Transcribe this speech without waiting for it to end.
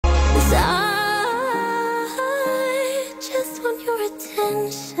'Cause I just want your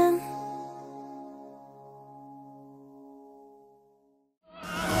attention.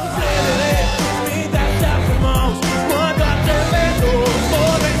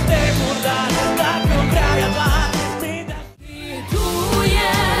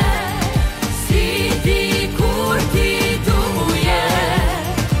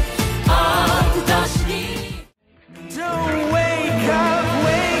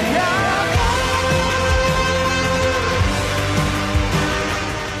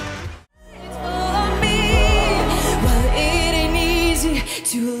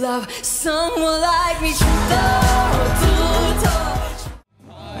 Someone like me, to touch.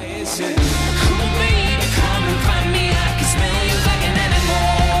 Baby, come and find me. I can smell you like an animal.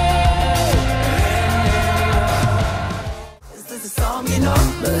 Is this a song you know?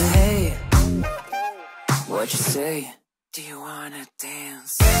 But hey, what you say? Do you wanna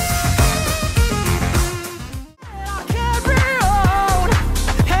dance?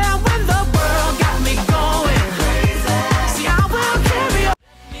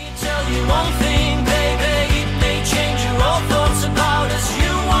 One thing, baby, it may change your old thoughts about us.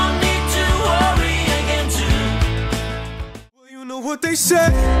 You want me to worry again too. Well, you know what they say.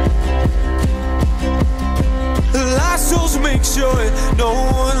 Lost souls make sure no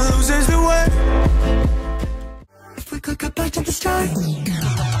one loses the way. If we could go back to the start,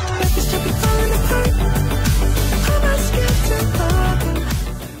 let this ship be falling apart. I'm not scared to fall.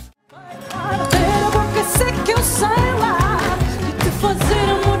 Pero porque sé que eu sei lá de te fazer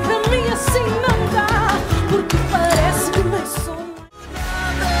amor pra mim assim não dá. Porque parece que nem sou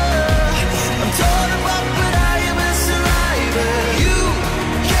I'm torn apart, but I am a survivor.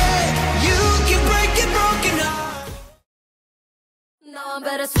 You can break a broken heart. No, I'm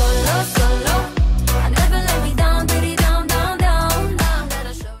better solo, solo. I never let me down, diddy down, down, down, down.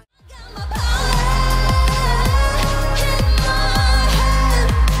 Gotta show it. I got my power in my hand.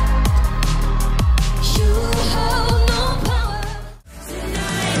 You hold no power.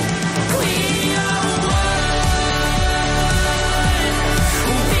 Tonight we are one.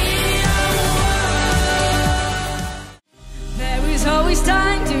 We are one. There is always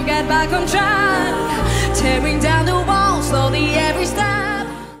time to get back on track. Tearing down the walls slowly every step.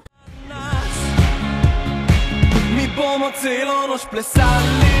 Mi pomoći noć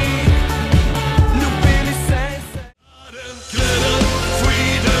plesali. Ljubili se.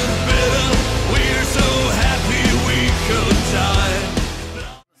 Freedom better. We're so happy we could die.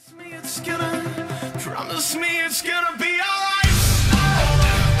 Promise me it's gonna